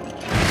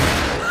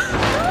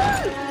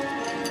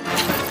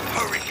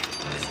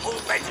 This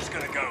whole ledge is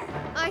gonna go!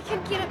 I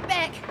can get it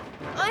back.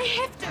 I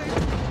have to.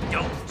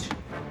 Don't!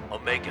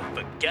 Omega,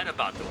 forget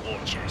about the war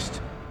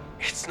chest.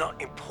 It's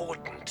not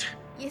important.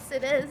 Yes,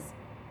 it is.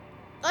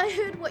 I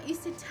heard what you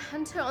said to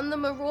Hunter on the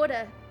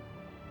Marauder.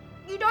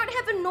 You don't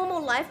have a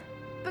normal life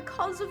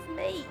because of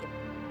me.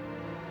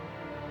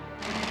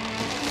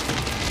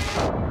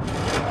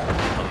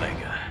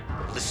 Omega,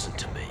 listen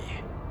to me.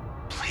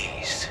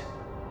 Please.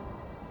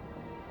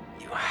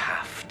 You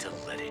have to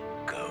let it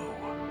go.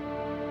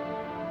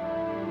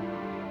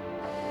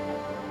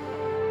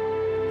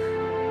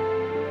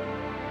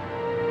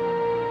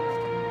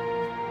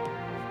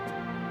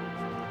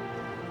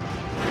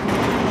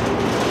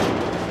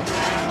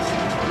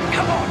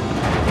 Come on!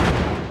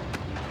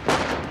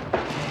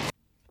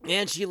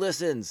 And she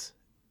listens.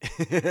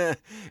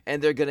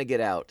 And they're gonna get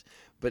out.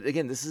 But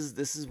again, this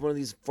is one of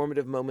these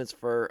formative moments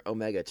for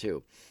Omega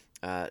too.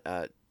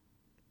 Omega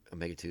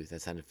 2.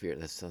 That sounded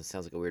weird. That sounds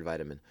like a weird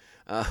vitamin.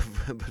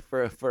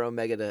 But for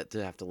Omega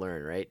to have to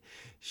learn, right?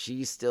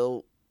 She's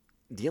still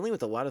dealing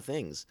with a lot of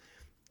things,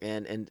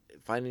 and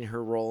finding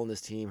her role in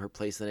this team, her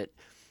place in it,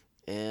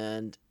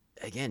 and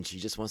again, she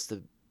just wants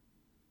to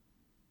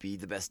be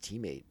the best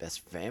teammate,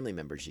 best family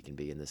member she can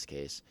be in this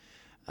case.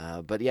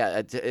 But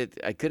yeah,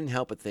 I couldn't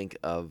help but think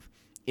of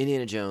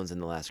Indiana Jones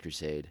and the Last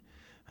Crusade.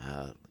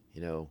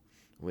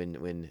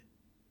 When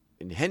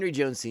Henry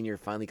Jones Sr.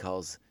 finally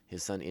calls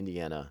his son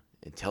Indiana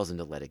and tells him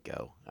to let it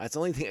go. That's the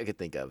only thing I could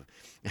think of.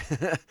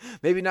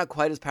 Maybe not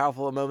quite as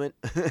powerful a moment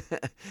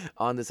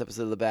on this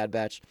episode of The Bad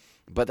Batch,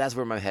 but that's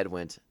where my head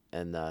went,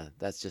 and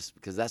that's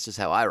just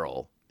how I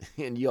roll,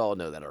 and you all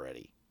know that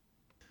already.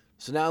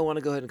 So now I want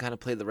to go ahead and kind of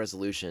play the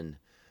resolution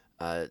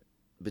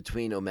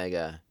between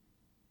Omega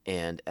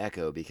and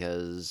Echo,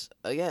 because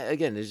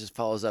again, it just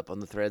follows up on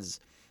the threads.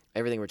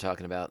 Everything we're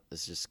talking about,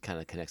 this just kind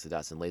of connects the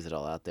dots and lays it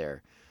all out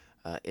there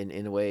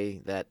in a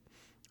way that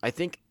I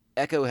think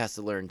Echo has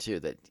to learn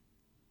too, that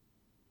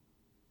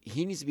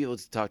he needs to be able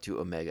to talk to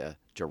Omega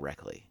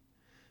directly.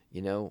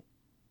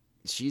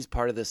 She's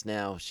part of this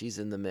now. She's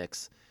in the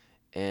mix,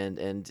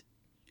 and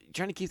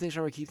trying to keep things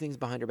from her, keep things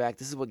behind her back.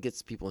 This is what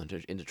gets people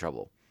into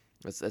trouble.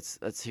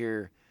 Let's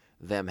hear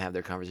them have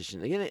their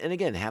conversation again and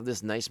again. Have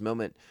this nice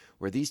moment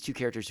where these two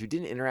characters who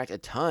didn't interact a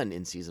ton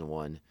in season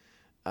 1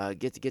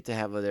 get to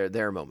have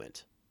their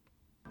moment.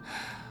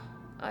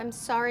 I'm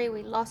sorry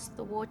we lost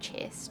the war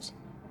chest.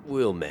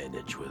 We'll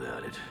manage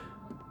without it.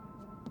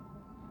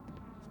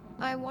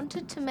 I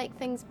wanted to make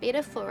things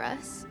better for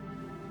us.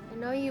 I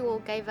know you all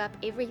gave up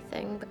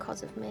everything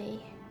because of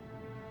me.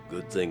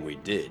 Good thing we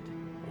did,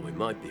 or we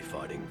might be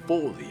fighting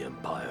for the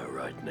Empire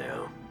right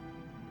now.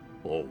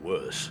 Or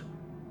worse.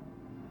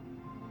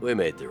 We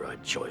made the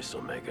right choice,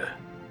 Omega.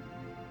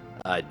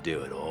 I'd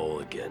do it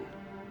all again.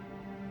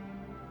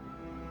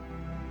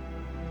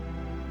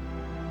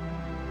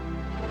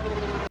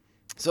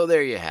 So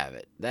there you have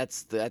it.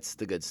 That's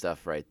the good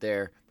stuff right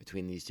there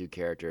between these two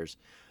characters.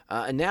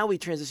 And now we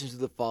transition to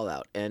the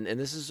fallout, and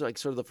this is like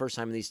sort of the first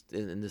time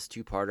in this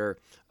two-parter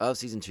of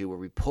season 2 where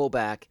we pull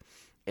back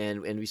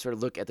and we sort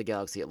of look at the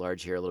galaxy at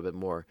large here a little bit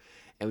more,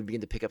 and we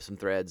begin to pick up some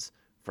threads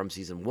from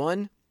season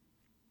 1.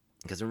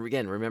 Because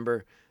again,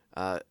 remember,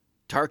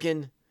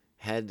 Tarkin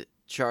had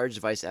charged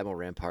Vice Admiral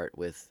Rampart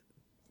with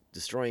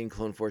destroying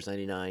Clone Force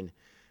 99.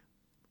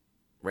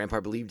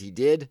 Rampart believed he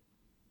did,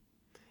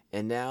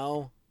 and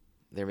now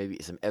there may be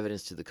some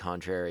evidence to the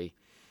contrary.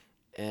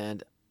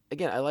 And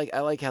again, I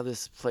like how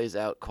this plays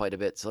out quite a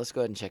bit. So let's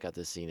go ahead and check out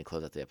this scene and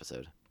close out the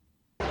episode.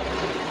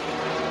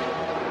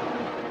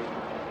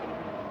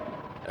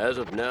 As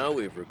of now,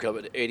 we've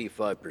recovered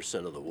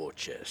 85% of the war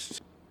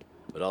chest.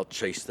 But I'll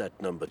chase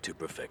that number to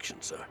perfection,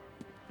 sir.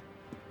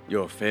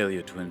 Your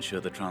failure to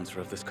ensure the transfer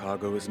of this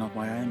cargo is not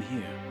why I am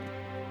here.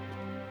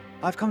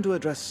 I've come to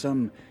address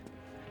some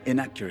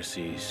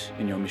inaccuracies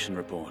in your mission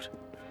report.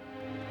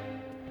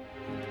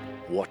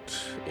 What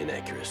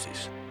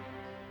inaccuracies?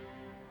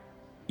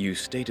 You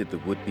stated the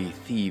would-be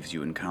thieves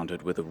you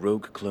encountered were the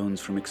rogue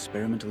clones from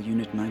Experimental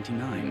Unit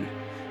 99.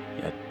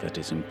 Yet that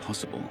is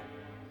impossible.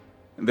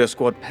 Their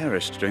squad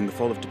perished during the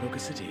fall of Taboka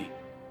City.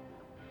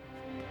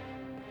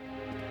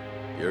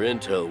 Your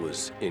intel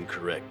was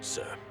incorrect,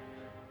 sir.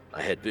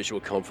 I had visual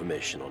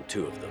confirmation on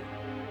 2 of them.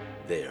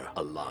 They're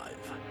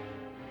alive.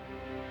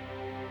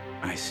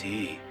 I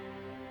see.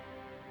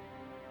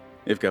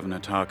 If Governor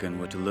Tarkin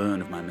were to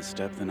learn of my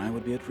misstep, then I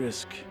would be at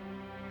risk.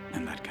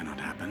 And that cannot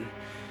happen.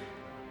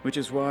 Which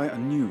is why a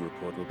new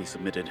report will be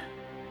submitted.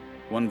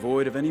 One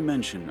void of any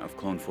mention of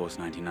Clone Force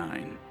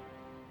 99.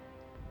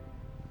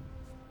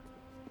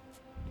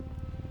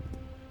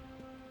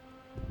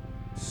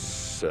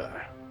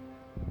 Sir,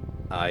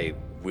 I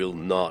will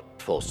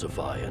not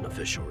falsify an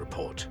official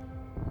report.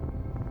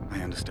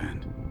 I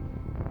understand.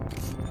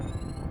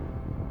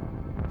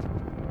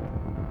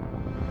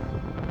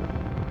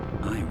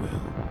 I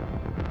will.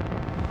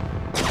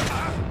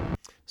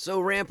 So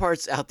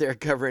Rampart's out there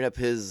covering up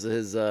his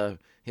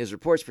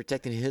reports,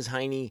 protecting his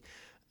hiney.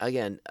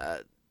 Again,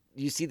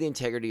 you see the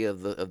integrity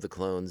of the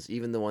clones,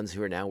 even the ones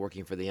who are now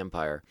working for the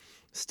Empire,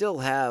 still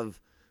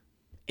have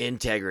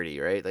integrity,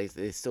 right? Like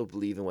they still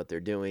believe in what they're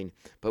doing.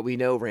 But we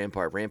know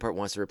Rampart. Rampart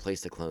wants to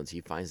replace the clones.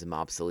 He finds them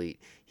obsolete.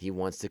 He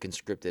wants the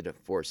conscripted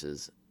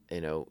forces,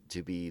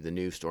 to be the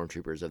new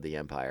stormtroopers of the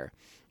Empire.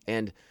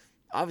 And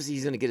obviously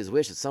he's going to get his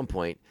wish at some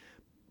point.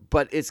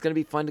 But it's going to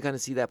be fun to kind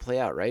of see that play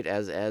out, right?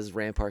 As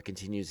Rampart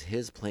continues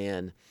his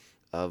plan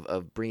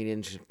of bringing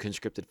in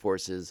conscripted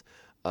forces,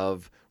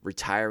 of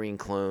retiring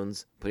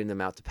clones, putting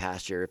them out to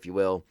pasture, if you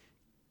will.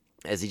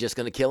 Is he just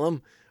going to kill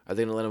them? Are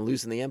they going to let him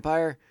loose in the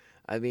Empire?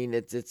 I mean,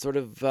 it's sort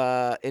of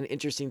an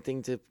interesting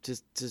thing to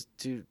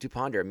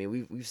ponder. I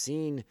mean, we've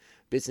seen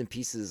bits and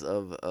pieces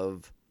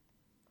of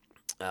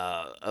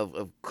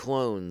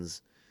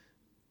clones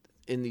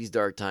in these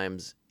dark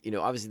times.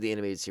 Obviously the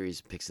animated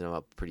series picks them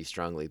up pretty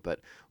strongly,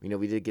 but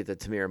we did get the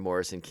Tamara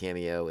Morrison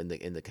cameo in the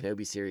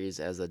Kenobi series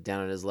as a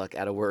down on his luck,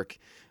 out of work,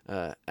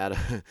 out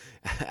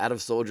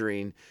of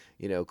soldiering,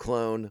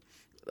 clone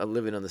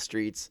living on the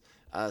streets.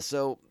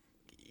 So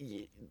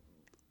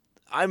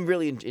I'm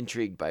really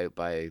intrigued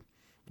by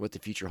what the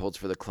future holds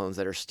for the clones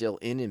that are still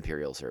in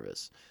Imperial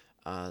service.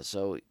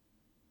 So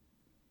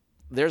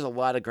there's a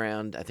lot of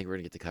ground I think we're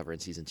gonna get to cover in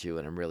season 2,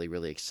 and I'm really,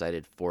 really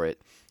excited for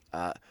it.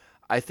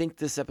 I think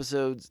these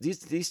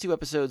two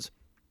episodes,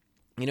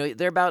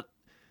 they're about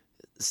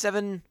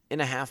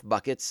 7.5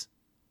 buckets.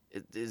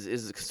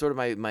 Is sort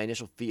of my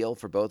initial feel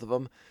for both of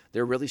them.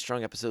 They're really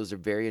strong episodes. They're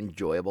very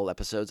enjoyable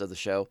episodes of the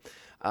show.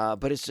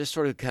 But it's just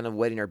sort of kind of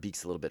wetting our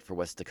beaks a little bit for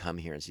what's to come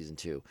here in season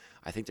 2.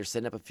 I think they're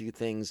setting up a few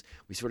things.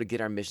 We sort of get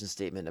our mission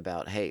statement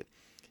about, hey,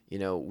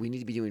 we need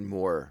to be doing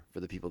more for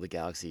the people of the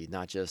galaxy,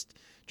 not just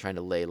trying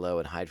to lay low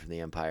and hide from the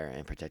Empire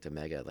and protect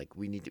Omega. Like,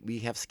 we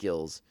have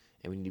skills,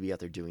 and we need to be out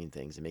there doing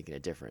things and making a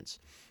difference.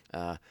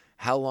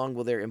 How long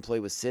will their employee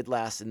with Sid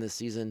last in this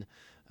season?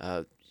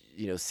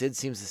 Sid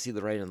seems to see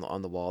the writing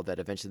on the wall that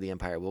eventually the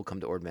Empire will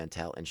come to Ord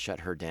Mantell and shut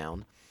her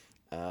down.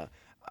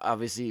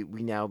 Obviously,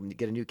 we now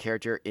get a new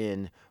character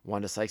in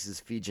Wanda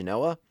Sykes' Phee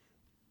Genoa.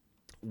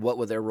 What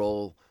will their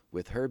role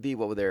with her be?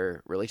 What will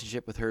their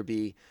relationship with her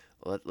be?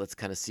 Let's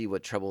kind of see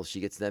what trouble she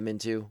gets them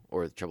into,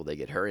 or the trouble they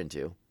get her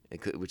into,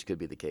 which could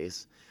be the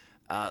case.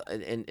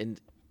 And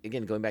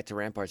again, going back to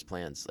Rampart's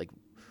plans, like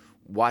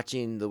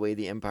watching the way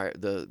the Empire,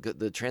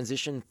 the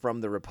transition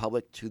from the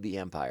Republic to the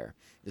Empire.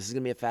 This is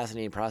going to be a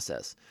fascinating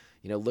process.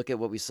 Look at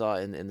what we saw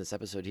in this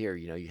episode here.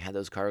 You had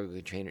those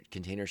cargo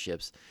container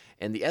ships,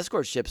 and the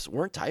escort ships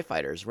weren't TIE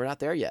fighters. We're not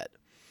there yet.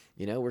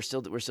 We're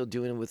still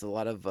doing it with a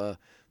lot of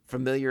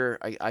familiar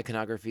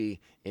iconography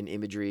and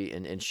imagery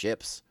and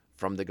ships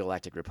from the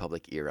Galactic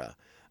Republic era.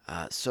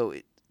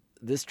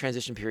 This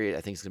transition period,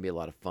 I think, is going to be a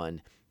lot of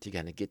fun to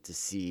kind of get to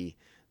see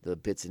the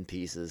bits and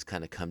pieces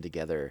kind of come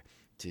together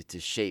to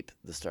shape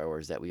the Star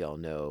Wars that we all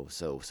know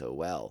so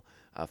well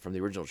from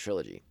the original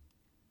trilogy.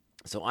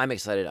 So I'm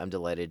excited. I'm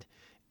delighted.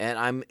 And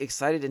I'm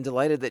excited and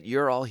delighted that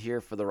you're all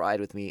here for the ride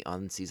with me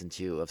on Season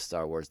 2 of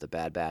Star Wars The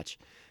Bad Batch.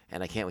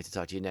 And I can't wait to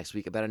talk to you next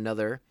week about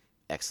another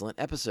excellent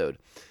episode.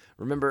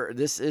 Remember,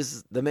 this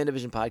is the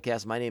Mandovision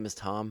Podcast. My name is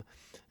Tom.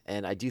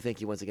 And I do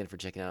thank you once again for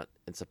checking out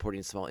and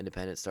supporting small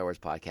independent Star Wars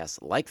podcasts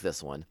like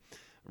this one.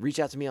 Reach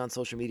out to me on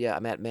social media.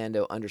 I'm at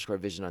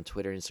Mando_Vision on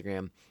Twitter and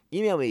Instagram.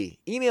 Email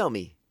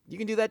me. You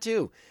can do that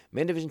too.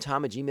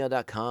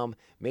 MandovisionTom@gmail.com.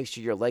 Make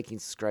sure you're liking,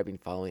 subscribing,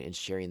 following, and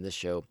sharing this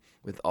show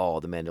with all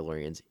the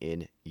Mandalorians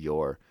in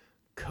your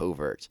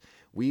covert.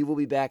 We will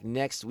be back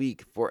next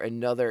week for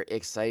another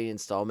exciting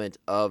installment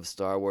of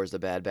Star Wars The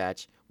Bad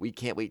Batch. We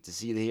can't wait to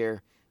see you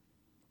here.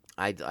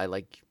 I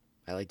like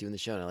doing the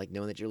show, and I like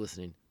knowing that you're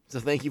listening. So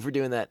thank you for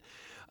doing that.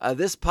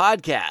 This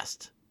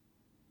podcast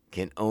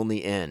can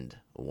only end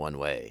one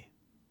way.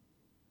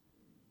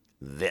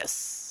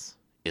 This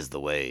is the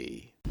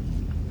way.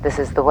 This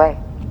is the way.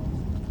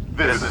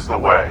 This is the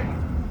way.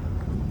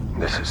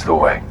 This is the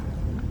way.